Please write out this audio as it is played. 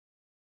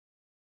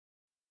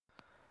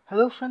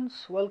Hello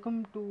friends,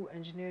 welcome to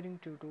engineering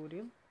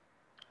tutorial.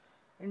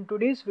 In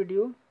today's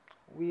video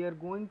we are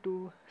going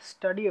to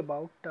study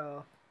about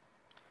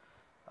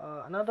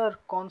another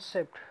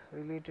concept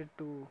related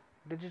to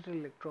digital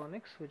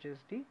electronics, which is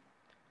the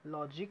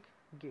logic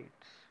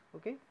gates.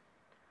 Okay,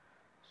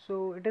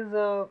 so it is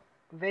a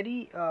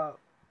very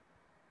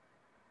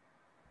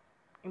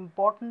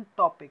important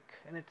topic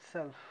in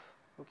itself,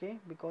 okay,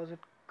 because it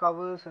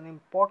covers an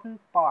important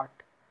part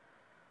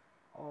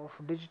of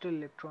digital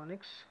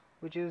electronics,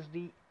 which is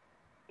the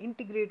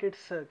integrated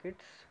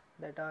circuits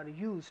that are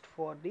used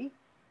for the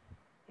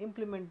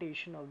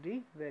implementation of the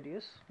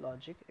various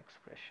logic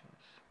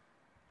expressions.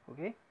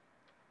 Okay,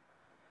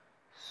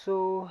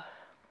 so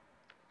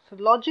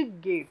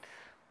logic gates,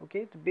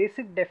 okay, the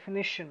basic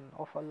definition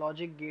of a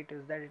logic gate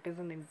is that it is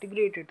an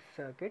integrated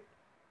circuit.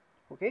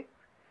 Okay,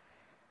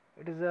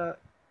 it is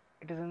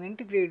an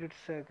integrated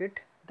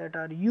circuit that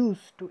are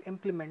used to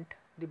implement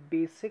the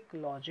basic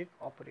logic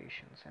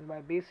operations, and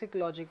by basic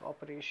logic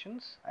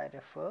operations I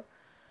refer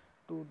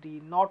to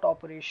the NOT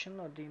operation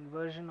or the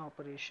inversion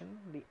operation,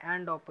 the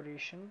AND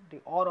operation, the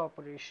OR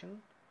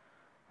operation,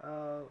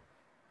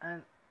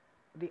 and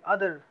the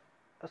other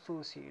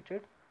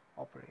associated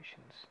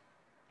operations.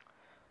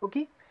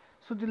 Okay,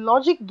 so the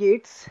logic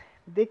gates,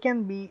 they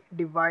can be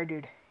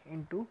divided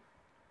into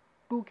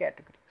two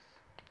categories.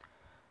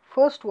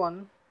 First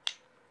one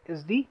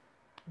is the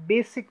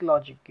basic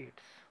logic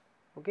gates.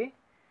 Okay,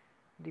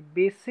 the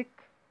basic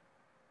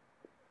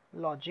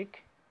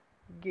logic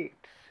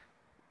gates.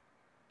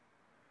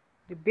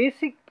 The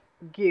basic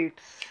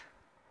gates,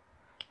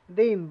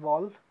 they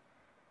involve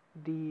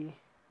the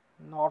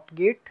NOT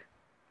gate,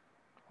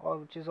 or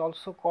which is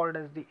also called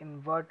as the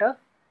inverter.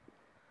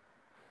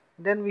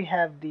 Then we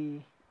have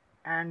the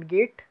AND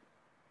gate,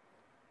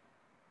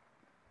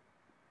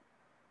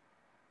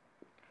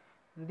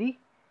 the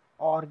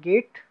OR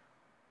gate,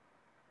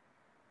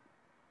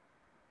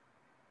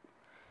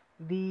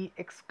 the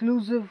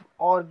exclusive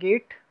OR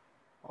gate,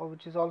 or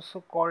which is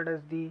also called as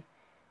the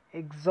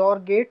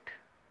XOR gate,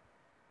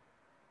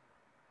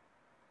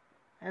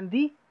 and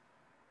the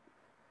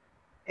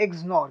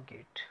XNOR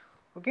gate.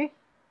 Okay,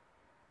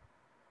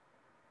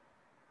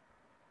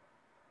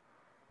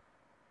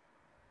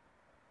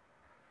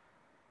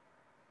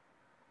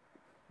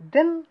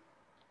 then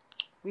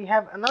we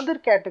have another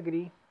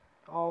category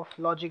of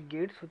logic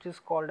gates which is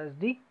called as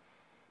the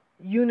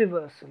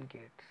universal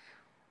gates.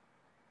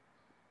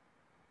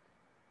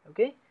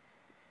 Okay,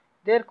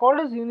 they are called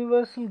as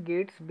universal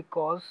gates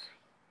because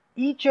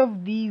each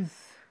of these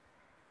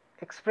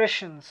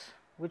expressions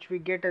which we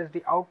get as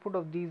the output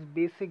of these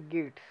basic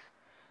gates,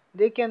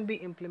 they can be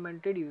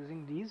implemented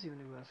using these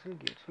universal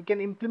gates. We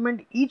can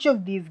implement each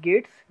of these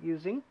gates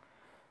using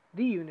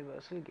the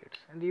universal gates,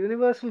 and the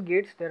universal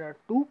gates, there are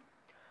two.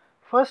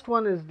 First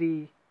one is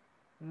the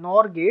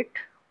NOR gate,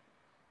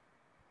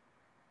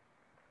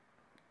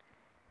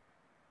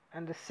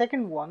 and the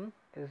second one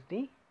is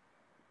the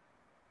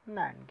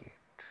NAND gate.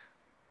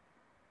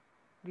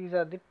 These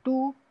are the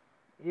two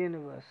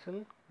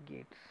universal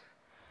gates,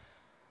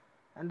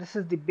 and this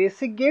is the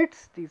basic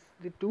gates, these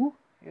the two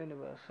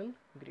universal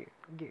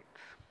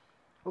gates.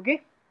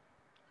 Okay,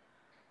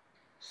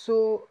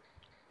 so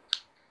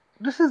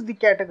this is the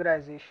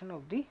categorization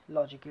of the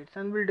logic gates,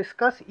 and we'll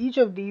discuss each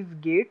of these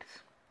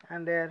gates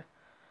and their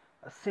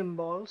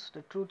symbols,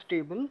 the truth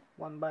table,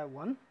 one by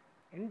one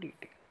in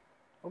detail.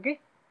 Okay,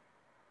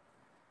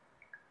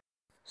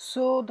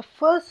 so the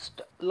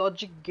first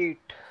logic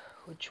gate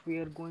which we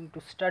are going to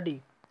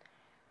study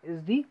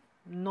is the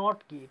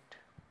NOT gate,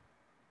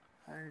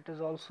 and it is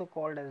also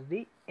called as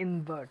the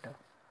inverter.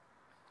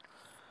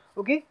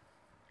 Okay,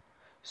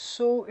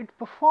 so it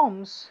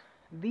performs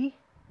the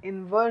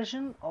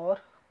inversion or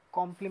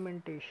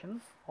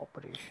complementation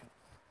operation.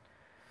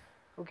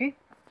 Okay,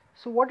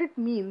 so what it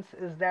means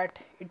is that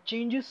it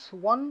changes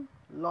one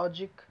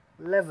logic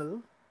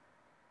level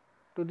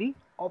to the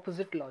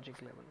opposite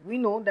logic level. We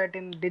know that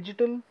in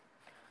digital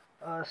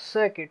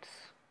circuits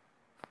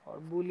or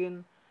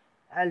Boolean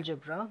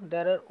algebra,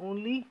 there are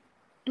only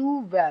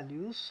two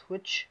values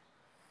which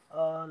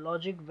a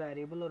logic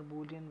variable or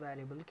Boolean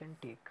variable can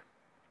take: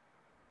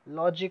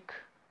 logic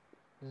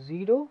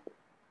 0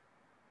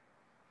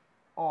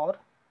 or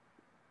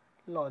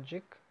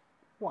logic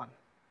 1.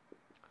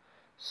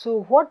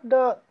 So what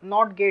the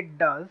NOT gate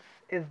does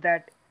is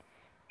that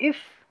if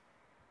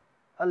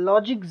a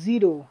logic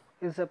 0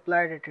 is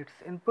applied at its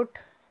input,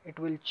 it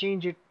will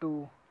change it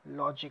to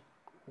logic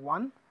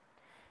 1,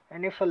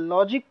 and if a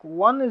logic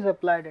 1 is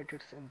applied at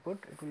its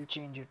input, it will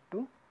change it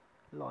to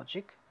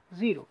logic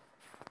 0.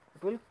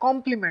 It will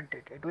complement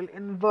it, it will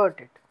invert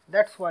it.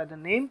 That's why the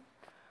name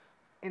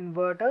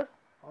inverter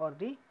or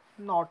the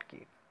NOT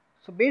gate.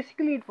 So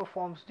basically it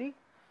performs the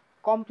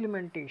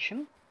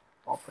complementation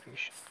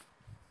operation.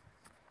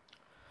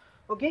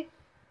 Okay,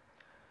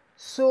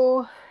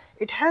 so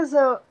it has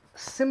a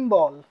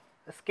symbol,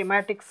 a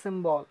schematic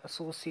symbol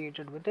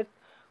associated with it,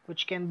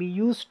 which can be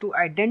used to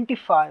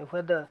identify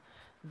whether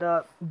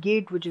the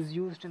gate which is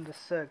used in the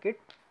circuit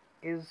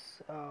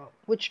is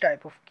which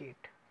type of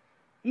gate.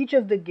 Each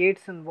of the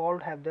gates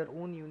involved have their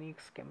own unique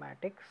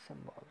schematic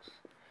symbols.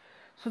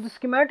 So the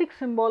schematic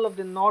symbol of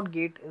the NOT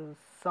gate is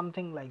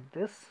something like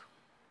this,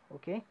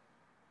 okay.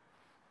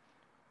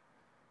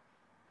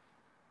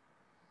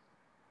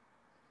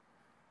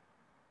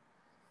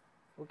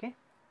 Okay,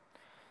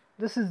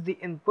 this is the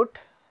input,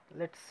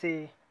 let's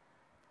say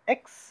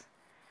x,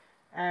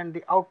 and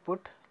the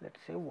output, let's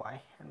say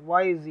y, and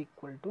y is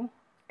equal to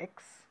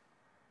x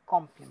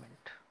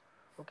complement.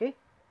 Okay,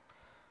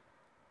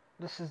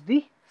 this is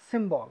the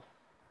symbol.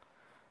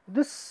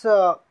 This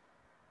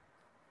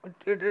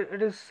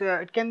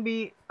it can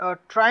be a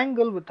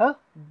triangle with a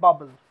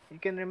bubble. You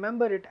can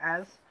remember it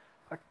as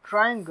a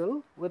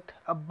triangle with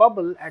a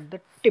bubble at the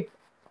tip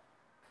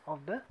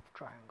of the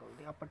triangle,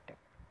 the upper tip.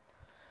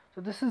 So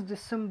this is the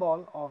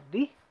symbol of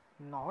the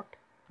NOT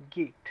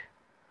gate.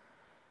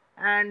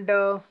 And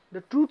the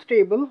truth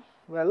table,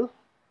 well,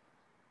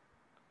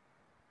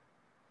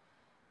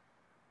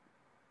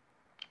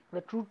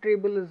 the truth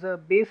table is a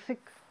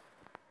basic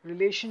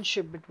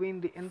relationship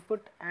between the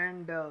input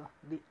and the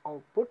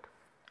output.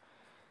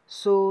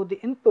 So the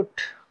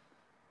input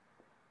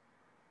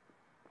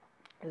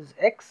is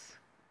x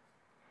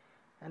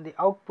and the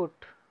output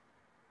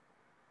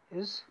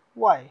is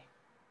y.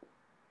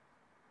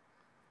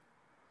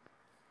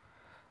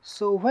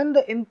 So when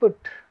the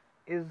input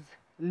is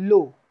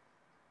low,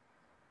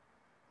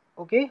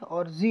 okay,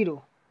 or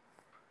 0,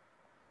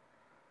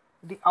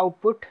 the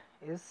output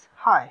is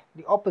high,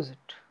 the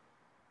opposite,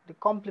 the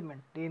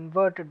complement, the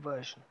inverted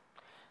version.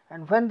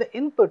 And when the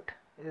input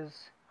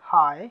is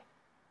high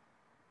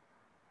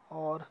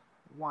or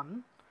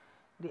 1,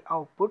 the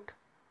output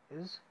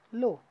is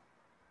low,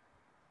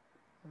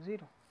 0.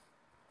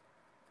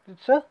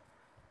 It's a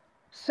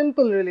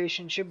simple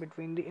relationship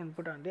between the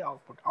input and the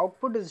output.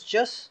 Output is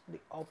just the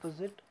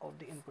opposite of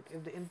the input.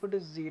 If the input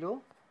is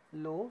 0,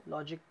 low,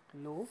 logic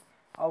low,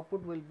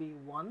 output will be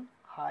 1,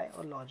 high,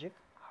 or logic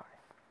high.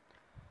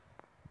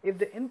 If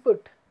the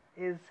input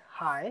is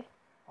high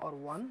or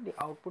 1, the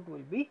output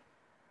will be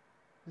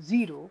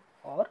 0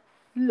 or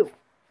low.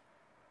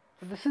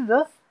 So this is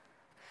a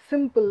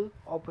simple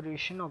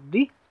operation of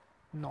the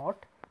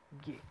NOT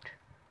gate.